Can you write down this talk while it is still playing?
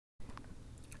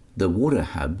The Water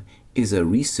Hub is a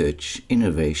research,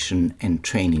 innovation and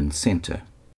training centre.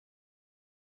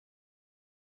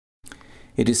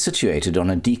 It is situated on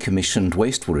a decommissioned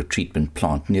wastewater treatment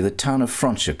plant near the town of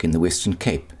Franschhoek in the Western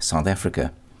Cape, South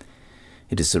Africa.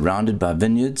 It is surrounded by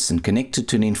vineyards and connected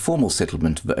to an informal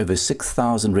settlement of over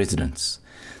 6,000 residents,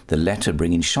 the latter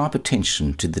bringing sharp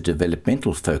attention to the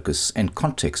developmental focus and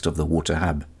context of the Water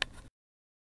Hub.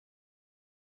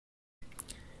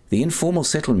 The informal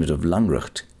settlement of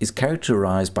Langrucht is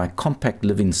characterized by compact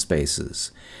living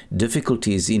spaces,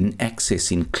 difficulties in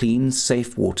accessing clean,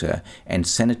 safe water and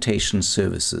sanitation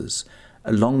services,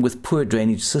 along with poor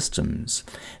drainage systems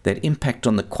that impact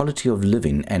on the quality of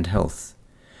living and health.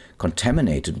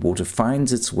 Contaminated water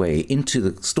finds its way into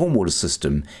the stormwater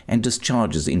system and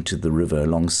discharges into the river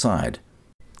alongside.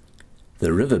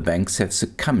 The riverbanks have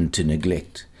succumbed to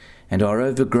neglect and are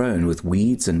overgrown with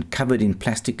weeds and covered in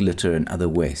plastic litter and other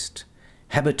waste.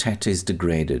 Habitat is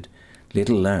degraded, let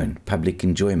alone public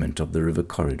enjoyment of the river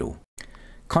corridor.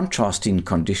 Contrasting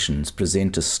conditions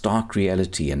present a stark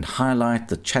reality and highlight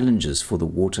the challenges for the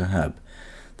Water Hub,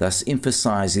 thus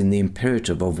emphasizing the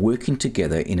imperative of working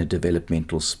together in a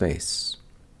developmental space.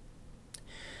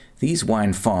 These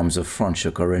wine farms of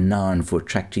Franschhoek are renowned for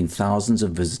attracting thousands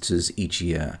of visitors each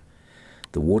year.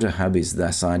 The Water Hub is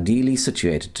thus ideally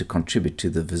situated to contribute to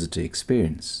the visitor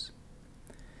experience.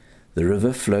 The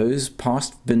river flows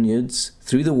past vineyards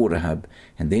through the Water Hub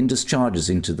and then discharges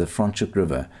into the Franschhoek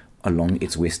River along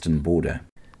its western border.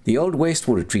 The old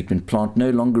wastewater treatment plant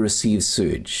no longer receives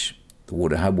sewage. The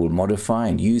Water Hub will modify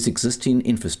and use existing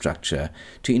infrastructure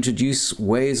to introduce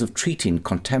ways of treating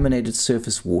contaminated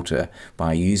surface water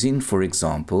by using, for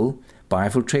example,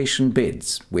 biofiltration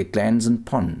beds, wetlands and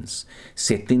ponds,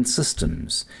 settling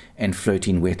systems, and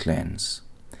floating wetlands.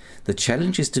 The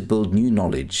challenge is to build new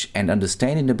knowledge and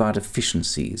understanding about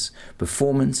efficiencies,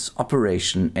 performance,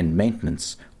 operation, and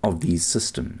maintenance of these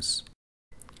systems.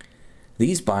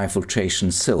 These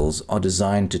biofiltration cells are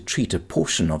designed to treat a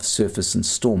portion of surface and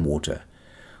stormwater.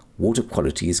 Water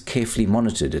quality is carefully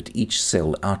monitored at each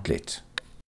cell outlet.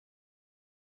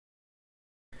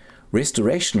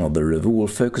 Restoration of the river will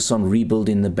focus on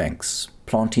rebuilding the banks,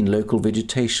 planting local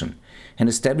vegetation, and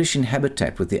establishing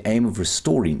habitat with the aim of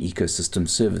restoring ecosystem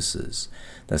services,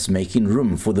 thus making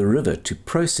room for the river to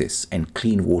process and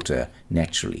clean water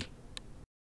naturally.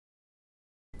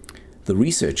 The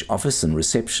research office and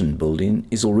reception building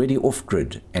is already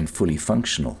off-grid and fully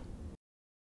functional.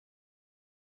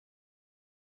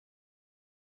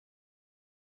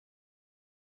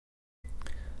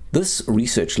 This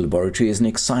research laboratory is an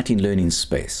exciting learning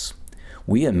space.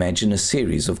 We imagine a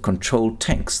series of controlled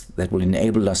tanks that will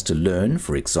enable us to learn,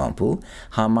 for example,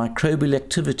 how microbial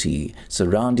activity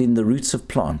surrounding the roots of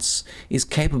plants is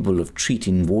capable of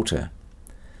treating water.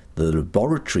 The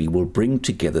laboratory will bring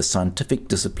together scientific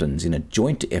disciplines in a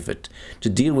joint effort to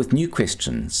deal with new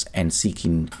questions and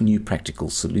seeking new practical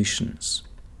solutions.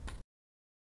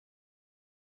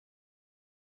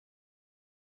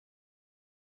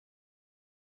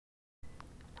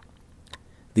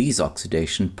 These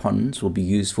oxidation ponds will be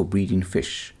used for breeding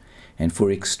fish and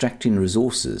for extracting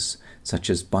resources such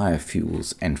as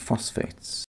biofuels and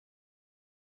phosphates.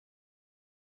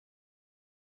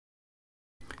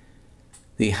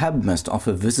 The hub must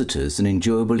offer visitors an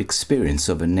enjoyable experience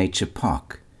of a nature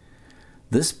park.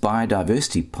 This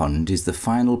biodiversity pond is the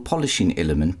final polishing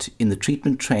element in the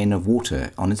treatment train of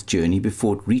water on its journey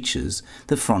before it reaches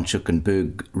the Franschhoek and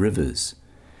Berg rivers.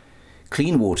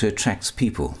 Clean water attracts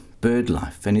people, bird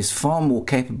life, and is far more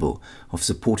capable of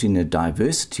supporting a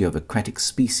diversity of aquatic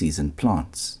species and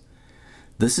plants.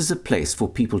 This is a place for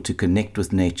people to connect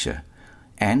with nature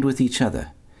and with each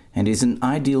other, and is an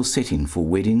ideal setting for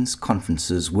weddings,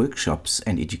 conferences, workshops,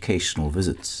 and educational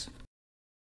visits.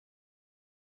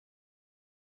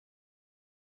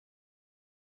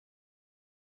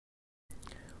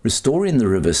 Restoring the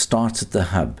river starts at the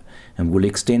hub and will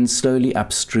extend slowly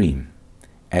upstream.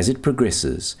 As it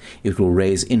progresses, it will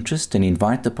raise interest and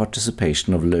invite the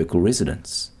participation of local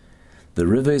residents. The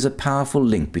river is a powerful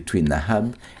link between the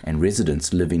hub and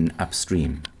residents living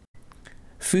upstream.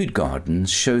 Food gardens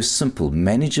show simple,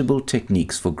 manageable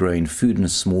techniques for growing food on a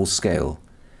small scale.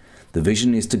 The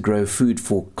vision is to grow food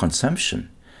for consumption,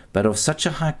 but of such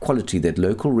a high quality that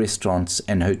local restaurants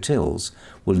and hotels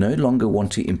will no longer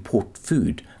want to import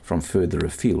food from further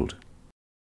afield.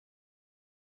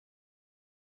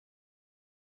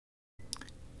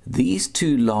 These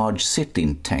two large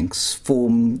settling tanks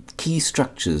form key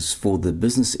structures for the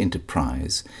business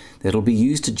enterprise that will be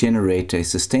used to generate a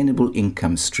sustainable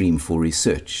income stream for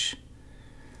research.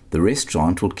 The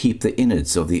restaurant will keep the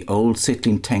innards of the old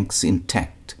settling tanks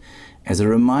intact as a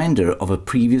reminder of a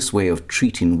previous way of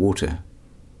treating water.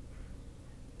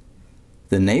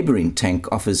 The neighbouring tank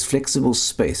offers flexible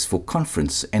space for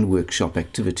conference and workshop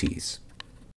activities.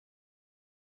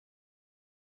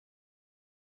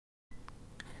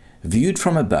 Viewed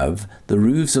from above, the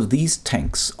roofs of these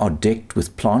tanks are decked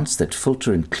with plants that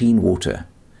filter and clean water.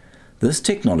 This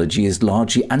technology is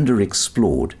largely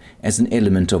underexplored as an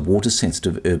element of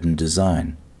water-sensitive urban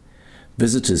design.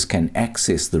 Visitors can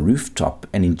access the rooftop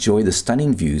and enjoy the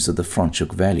stunning views of the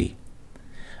Franschhoek Valley.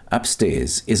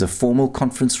 Upstairs is a formal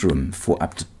conference room for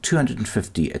up to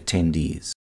 250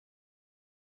 attendees.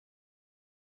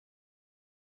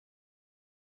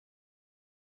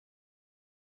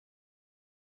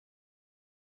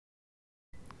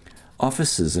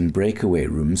 Offices and breakaway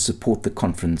rooms support the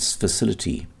conference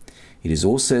facility. It is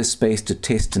also a space to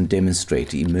test and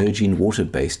demonstrate emerging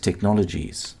water-based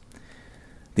technologies.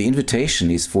 The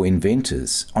invitation is for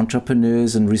inventors,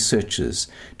 entrepreneurs and researchers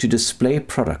to display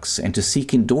products and to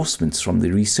seek endorsements from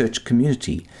the research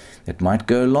community that might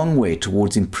go a long way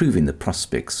towards improving the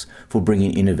prospects for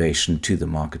bringing innovation to the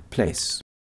marketplace.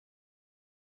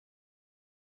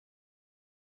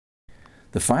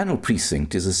 The final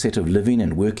precinct is a set of living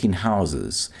and working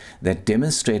houses that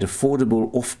demonstrate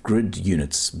affordable off-grid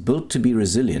units built to be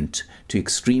resilient to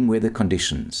extreme weather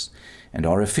conditions and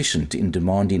are efficient in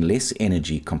demanding less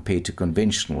energy compared to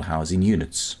conventional housing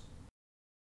units.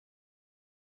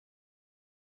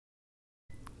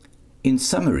 In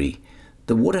summary,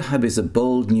 the Water Hub is a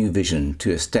bold new vision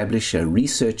to establish a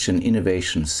research and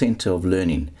innovation centre of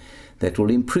learning that will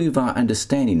improve our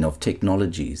understanding of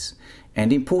technologies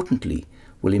and, importantly,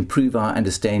 will improve our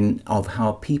understanding of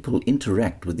how people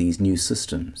interact with these new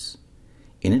systems.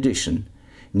 In addition,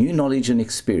 new knowledge and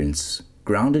experience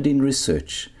grounded in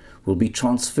research will be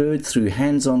transferred through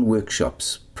hands-on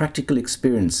workshops, practical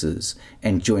experiences,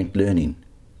 and joint learning.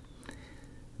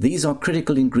 These are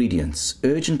critical ingredients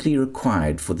urgently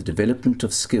required for the development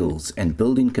of skills and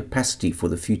building capacity for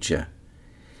the future.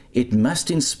 It must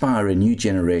inspire a new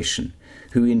generation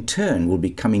who in turn will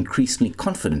become increasingly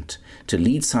confident to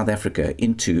lead South Africa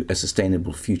into a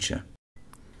sustainable future.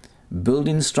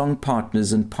 Building strong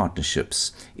partners and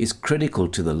partnerships is critical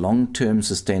to the long-term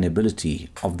sustainability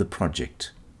of the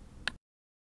project.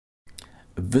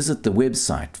 Visit the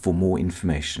website for more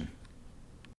information.